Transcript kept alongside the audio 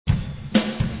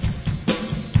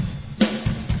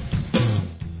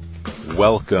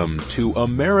Welcome to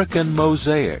American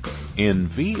Mosaic in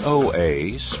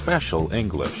VOA Special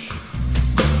English.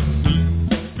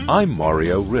 I'm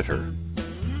Mario Ritter.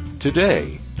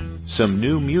 Today, some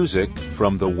new music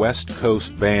from the West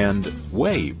Coast band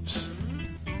Waves.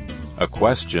 A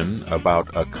question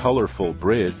about a colorful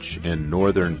bridge in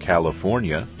Northern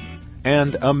California,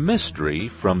 and a mystery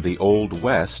from the Old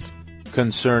West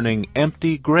concerning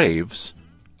empty graves,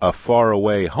 a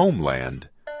faraway homeland,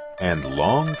 and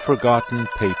long-forgotten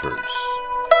papers.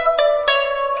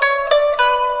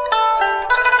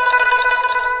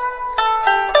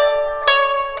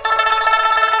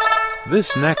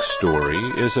 This next story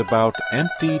is about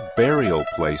emptied burial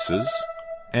places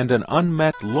and an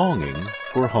unmet longing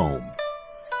for home.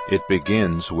 It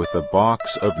begins with a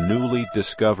box of newly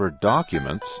discovered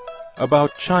documents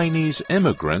about Chinese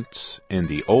immigrants in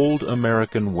the old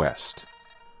American West.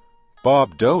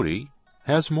 Bob Doty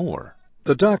has more.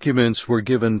 The documents were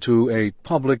given to a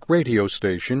public radio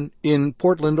station in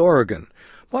Portland, Oregon,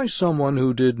 by someone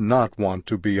who did not want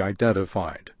to be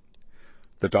identified.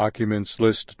 The documents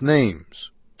list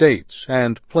names, dates,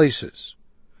 and places.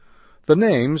 The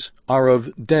names are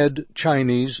of dead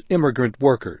Chinese immigrant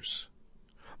workers.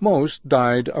 Most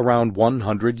died around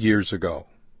 100 years ago.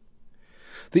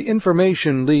 The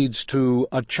information leads to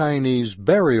a Chinese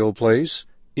burial place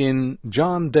in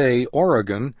John Day,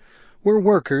 Oregon, where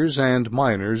workers and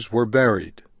miners were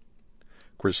buried.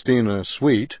 Christina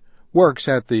Sweet works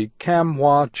at the Kam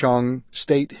Hwa Chung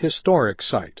State Historic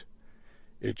Site.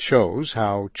 It shows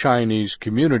how Chinese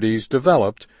communities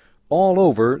developed all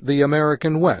over the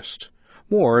American West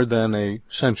more than a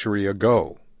century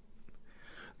ago.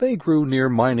 They grew near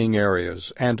mining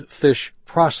areas and fish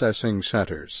processing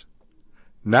centers.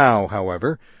 Now,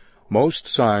 however, most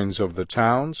signs of the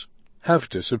towns have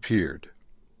disappeared.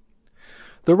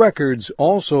 The records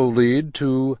also lead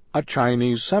to a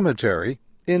Chinese cemetery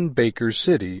in Baker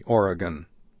City, Oregon.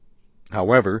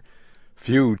 However,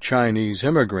 few Chinese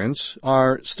immigrants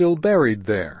are still buried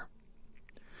there.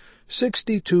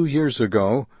 62 years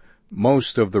ago,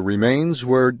 most of the remains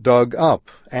were dug up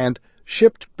and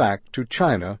shipped back to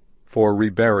China for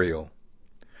reburial.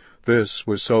 This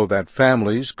was so that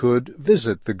families could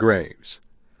visit the graves,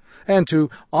 and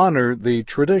to honor the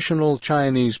traditional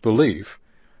Chinese belief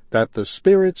that the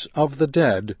spirits of the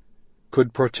dead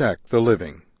could protect the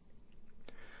living.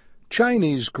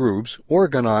 Chinese groups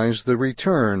organized the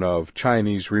return of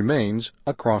Chinese remains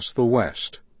across the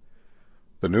West.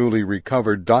 The newly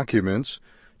recovered documents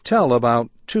tell about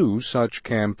two such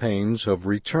campaigns of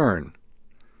return.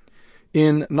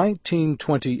 In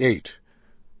 1928,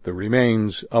 the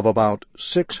remains of about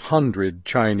 600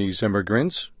 Chinese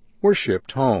immigrants were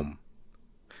shipped home.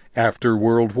 After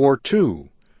World War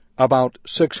II, about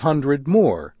 600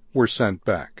 more were sent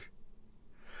back.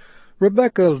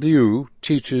 Rebecca Liu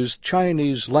teaches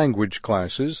Chinese language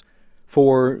classes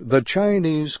for the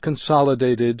Chinese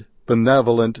Consolidated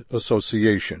Benevolent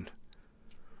Association.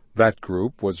 That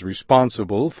group was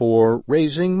responsible for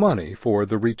raising money for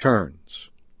the returns.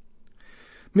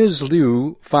 Ms.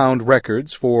 Liu found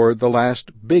records for the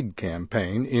last big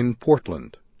campaign in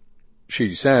Portland.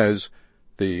 She says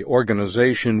the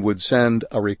organization would send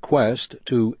a request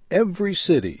to every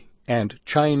city and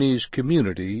Chinese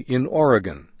community in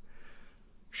Oregon.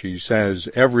 She says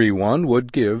everyone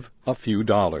would give a few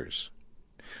dollars.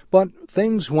 But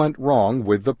things went wrong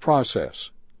with the process.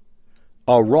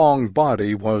 A wrong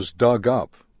body was dug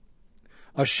up.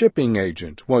 A shipping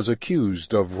agent was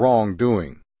accused of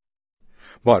wrongdoing.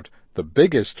 But the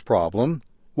biggest problem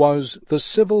was the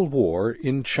Civil War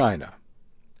in China.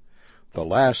 The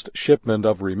last shipment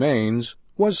of remains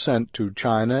was sent to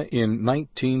China in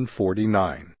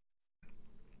 1949.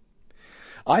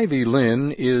 Ivy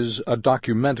Lynn is a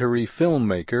documentary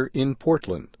filmmaker in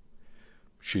Portland.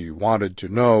 She wanted to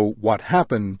know what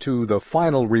happened to the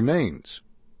final remains.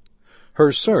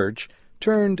 Her search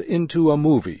turned into a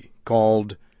movie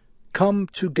called Come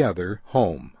Together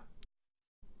Home.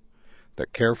 The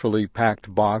carefully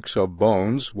packed box of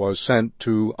bones was sent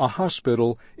to a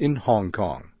hospital in Hong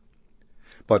Kong.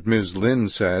 But Ms. Lin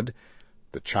said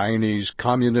the Chinese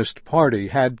Communist Party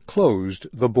had closed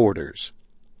the borders.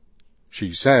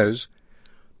 She says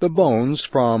the bones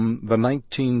from the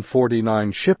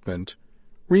 1949 shipment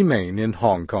remain in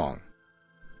Hong Kong.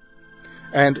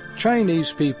 And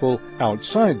Chinese people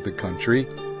outside the country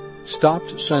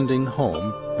stopped sending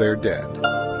home their dead.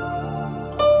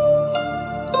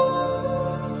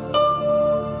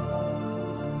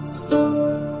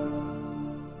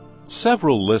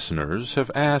 Several listeners have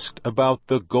asked about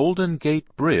the Golden Gate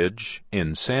Bridge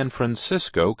in San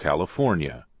Francisco,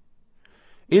 California.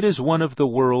 It is one of the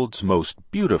world's most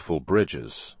beautiful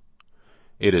bridges.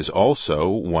 It is also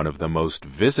one of the most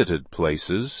visited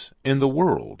places in the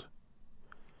world.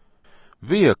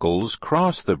 Vehicles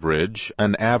cross the bridge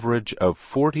an average of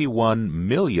 41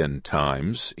 million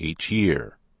times each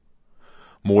year.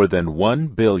 More than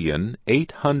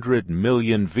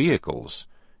 1,800,000,000 vehicles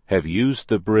have used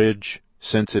the bridge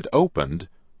since it opened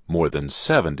more than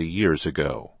 70 years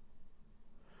ago.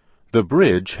 The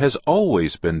bridge has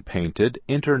always been painted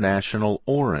international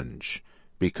orange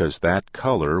because that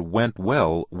color went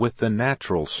well with the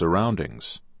natural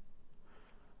surroundings.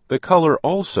 The color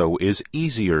also is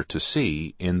easier to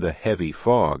see in the heavy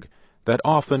fog that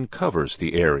often covers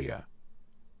the area.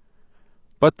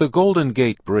 But the Golden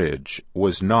Gate Bridge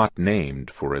was not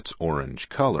named for its orange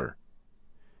color.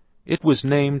 It was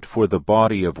named for the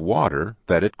body of water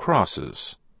that it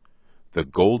crosses, the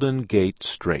Golden Gate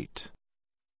Strait.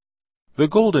 The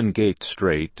Golden Gate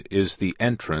Strait is the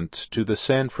entrance to the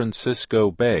San Francisco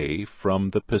Bay from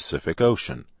the Pacific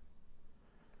Ocean.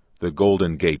 The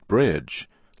Golden Gate Bridge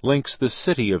links the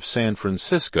city of San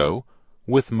Francisco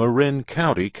with Marin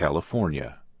County,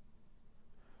 California.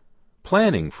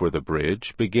 Planning for the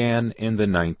bridge began in the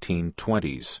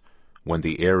 1920s, when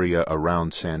the area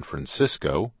around San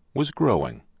Francisco was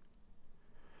growing.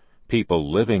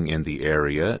 People living in the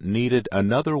area needed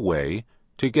another way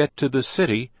to get to the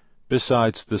city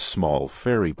besides the small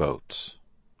ferry boats.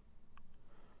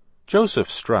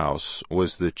 Joseph Strauss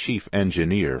was the chief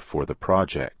engineer for the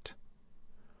project.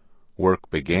 Work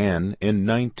began in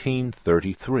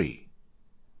 1933.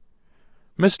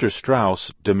 Mr.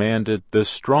 Strauss demanded the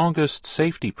strongest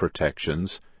safety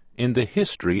protections in the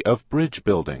history of bridge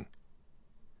building.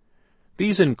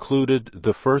 These included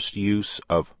the first use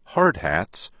of hard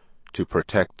hats to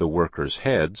protect the workers'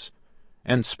 heads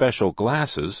and special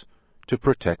glasses to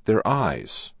protect their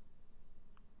eyes.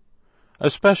 A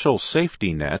special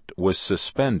safety net was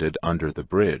suspended under the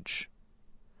bridge.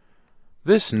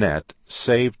 This net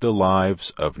saved the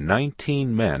lives of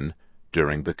 19 men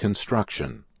during the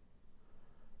construction.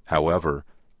 However,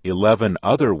 11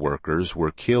 other workers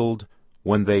were killed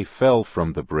when they fell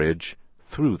from the bridge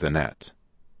through the net.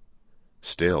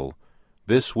 Still,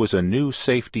 this was a new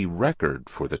safety record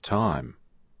for the time.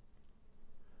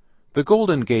 The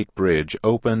Golden Gate Bridge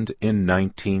opened in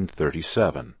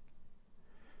 1937.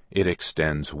 It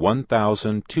extends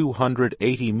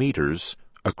 1,280 meters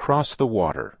across the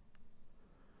water.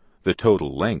 The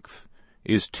total length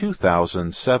is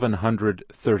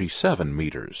 2,737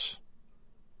 meters.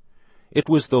 It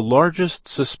was the largest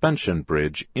suspension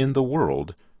bridge in the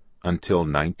world until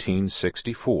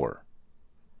 1964.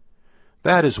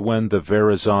 That is when the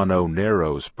Verrazano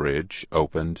Narrows Bridge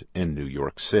opened in New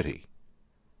York City.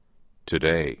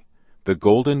 Today, the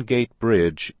Golden Gate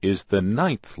Bridge is the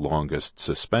 9th longest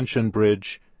suspension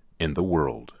bridge in the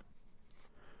world.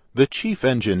 The chief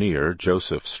engineer,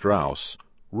 Joseph Strauss,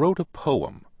 wrote a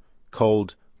poem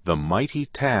called "The Mighty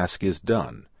Task is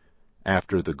Done"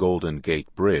 after the Golden Gate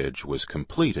Bridge was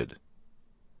completed.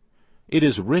 It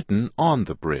is written on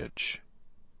the bridge.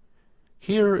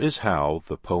 Here is how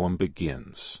the poem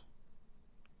begins.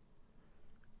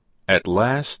 At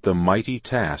last the mighty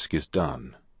task is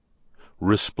done,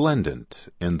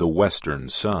 resplendent in the western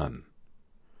sun.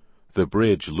 The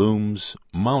bridge looms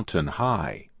mountain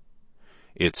high.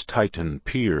 Its Titan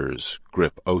piers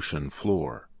grip ocean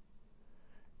floor.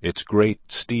 Its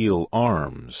great steel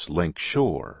arms link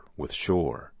shore with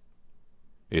shore.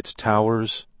 Its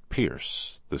towers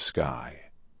pierce the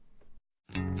sky.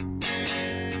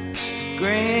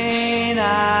 Green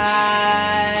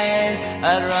eyes,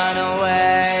 I'd run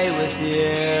away with you.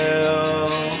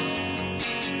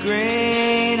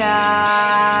 Green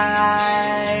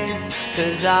eyes,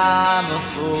 'cause I'm a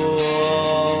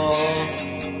fool.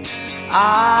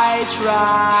 I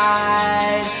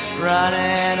tried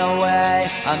running away,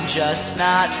 I'm just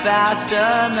not fast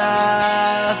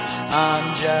enough.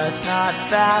 I'm just not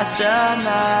fast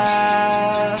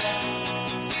enough.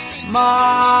 My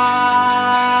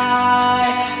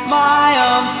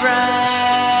own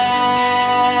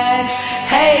friends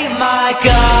hate my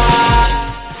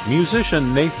guts.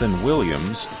 Musician Nathan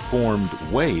Williams formed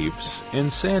Waves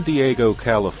in San Diego,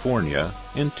 California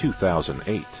in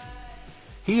 2008.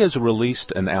 He has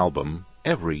released an album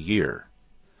every year,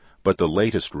 but the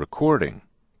latest recording,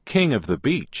 King of the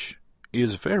Beach,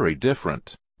 is very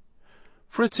different.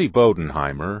 Fritzi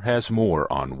Bodenheimer has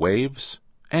more on Waves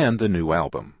and the new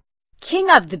album.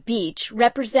 King of the Beach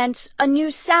represents a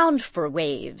new sound for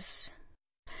Waves.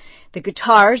 The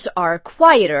guitars are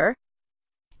quieter,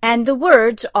 and the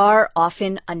words are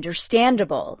often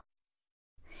understandable.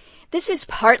 This is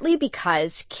partly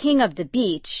because King of the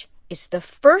Beach is the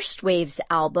first Waves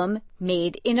album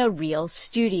made in a real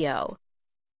studio.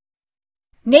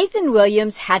 Nathan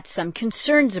Williams had some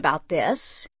concerns about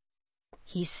this.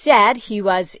 He said he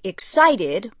was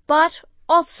excited, but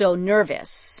also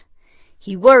nervous.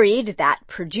 He worried that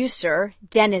producer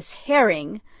Dennis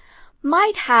Herring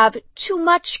might have too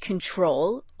much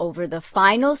control over the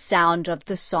final sound of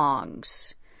the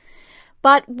songs.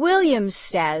 But Williams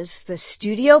says the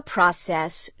studio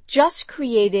process just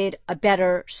created a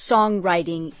better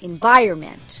songwriting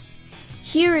environment.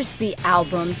 Here is the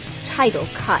album's title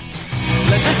cut.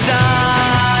 Let the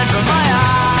sun from my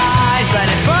eyes, let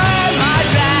it burn my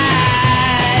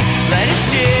back, let it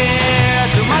sear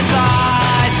through my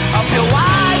blood, I'll feel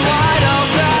wide, wide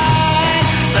open.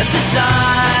 Let the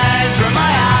sun from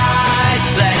my eyes,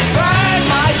 let it burn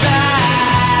my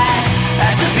back.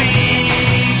 At the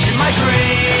beach in my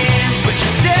dreams, but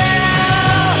you're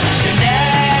still, you're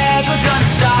never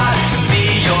gonna stop me,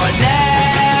 you're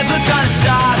never gonna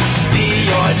stop me,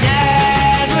 you're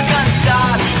never gonna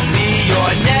stop me,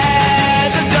 you're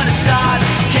never gonna stop,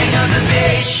 king of the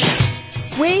beach.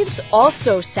 Waves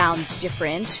also sounds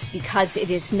different because it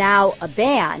is now a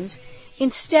band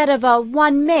instead of a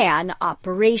one-man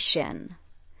operation.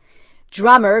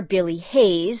 Drummer Billy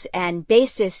Hayes and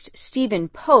bassist Stephen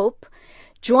Pope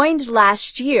joined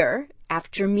last year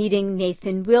after meeting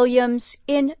Nathan Williams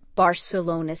in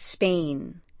Barcelona,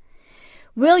 Spain.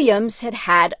 Williams had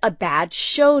had a bad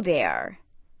show there.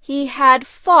 He had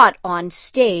fought on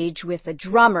stage with a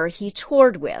drummer he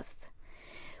toured with.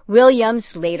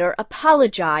 Williams later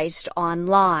apologized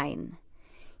online.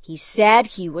 He said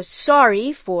he was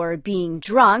sorry for being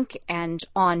drunk and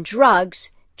on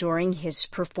drugs during his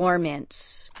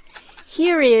performance.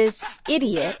 Here is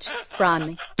Idiot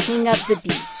from King of the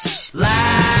Beach.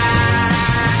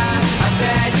 Laugh, I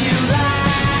bet you laugh,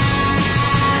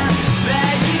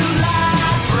 bet you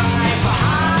laugh right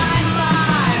behind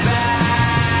my back.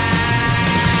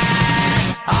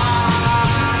 I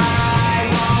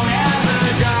won't ever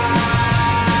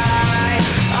die,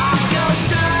 I'll go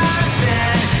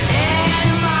surfing in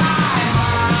my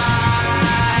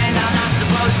mind. I'm not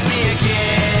supposed to be a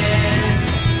kid,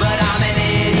 but I'm an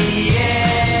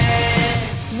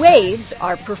idiot. Waves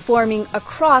are performing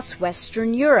across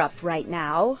Western Europe right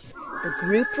now. The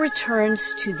group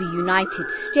returns to the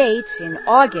United States in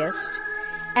August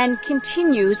and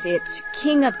continues its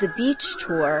King of the Beach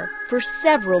tour for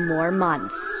several more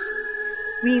months.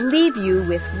 We leave you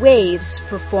with Waves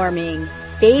performing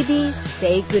Baby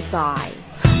Say Goodbye.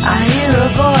 I hear a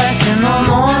voice in the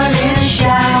morning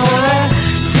shower,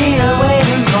 see her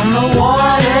waving from the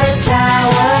water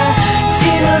tower,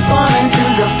 see her falling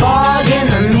through the fog in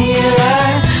the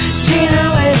mirror, see her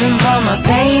waving from a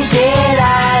painted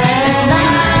island.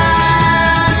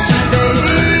 That's my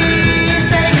baby,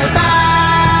 say goodbye.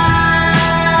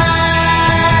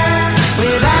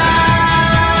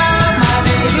 Without my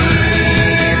baby,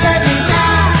 let me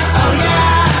die, oh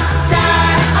yeah,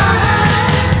 die,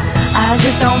 I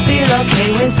just don't feel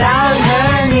okay without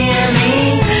her near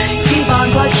me. Keep on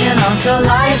clutching onto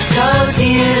life so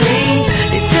dearly.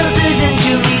 It filters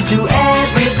into me through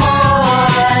every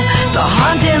pore. The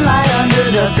haunting light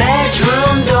under the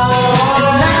bedroom door.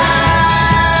 And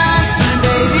that's when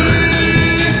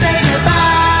baby say goodbye.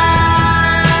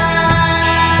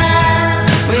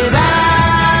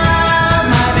 Without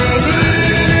my baby,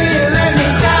 let me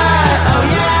die. Oh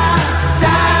yeah,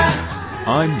 die.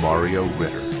 I'm Mario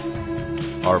Ritter.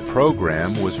 Our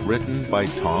program was written by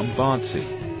Tom Bonsi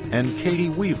and Katie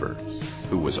Weaver,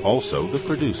 who was also the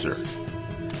producer.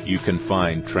 You can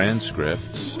find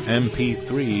transcripts,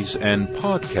 MP3s, and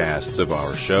podcasts of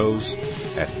our shows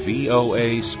at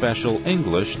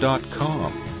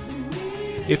voaspecialenglish.com.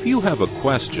 If you have a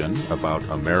question about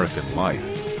American life,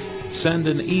 send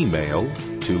an email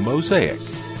to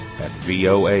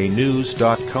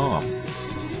mosaic@voanews.com.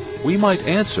 We might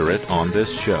answer it on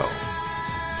this show.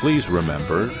 Please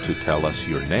remember to tell us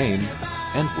your name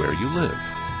and where you live.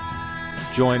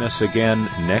 Join us again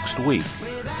next week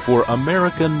for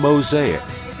American Mosaic,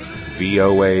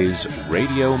 VOA's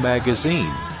radio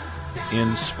magazine,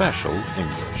 in special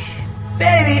English.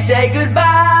 Baby, say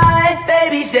goodbye.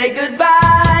 Baby, say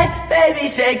goodbye. Baby,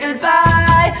 say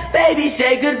goodbye. Baby,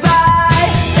 say goodbye.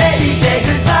 Baby, say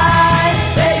goodbye.